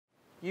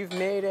You've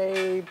made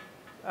a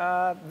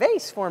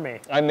vase for me.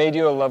 I made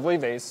you a lovely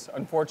vase.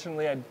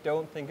 Unfortunately, I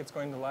don't think it's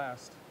going to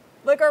last.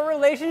 Like our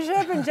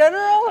relationship in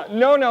general?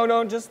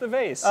 No, just the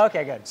vase.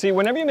 Okay, good. See,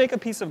 whenever you make a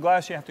piece of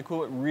glass, you have to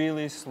cool it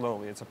really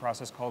slowly. It's a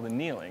process called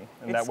annealing,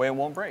 and that way it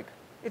won't break.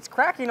 It's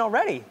cracking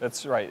already.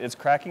 That's right. It's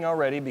cracking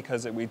already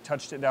because we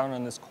touched it down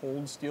on this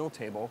cold steel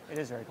table. It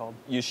is very cold.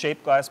 You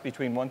shape glass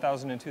between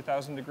 1,000 and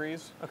 2,000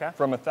 degrees. Okay.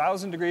 From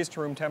 1,000 degrees to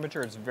room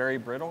temperature, it's very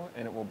brittle,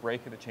 and it will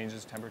break if it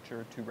changes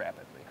temperature too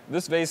rapidly.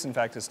 This vase, in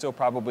fact, is still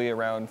probably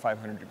around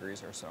 500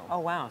 degrees or so. Oh,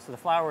 wow. So the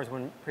flowers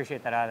wouldn't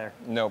appreciate that either.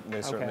 Nope,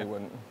 they certainly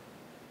wouldn't.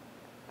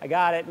 I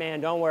got it, man.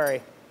 Don't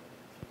worry.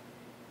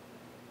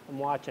 I'm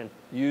watching.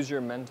 Use your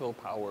mental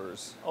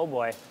powers. Oh,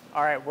 boy.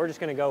 All right, we're just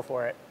going to go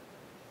for it.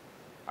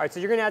 All right,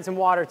 so you're going to add some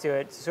water to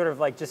it to sort of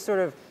like just sort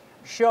of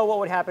show what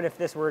would happen if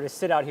this were to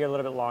sit out here a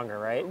little bit longer,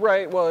 right?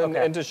 Right, well,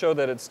 and to show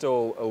that it's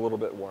still a little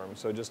bit warm.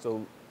 So just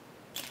a...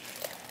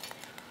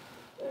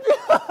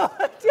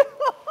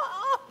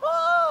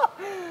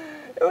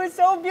 It was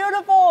so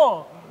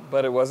beautiful.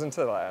 But it wasn't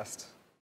to last.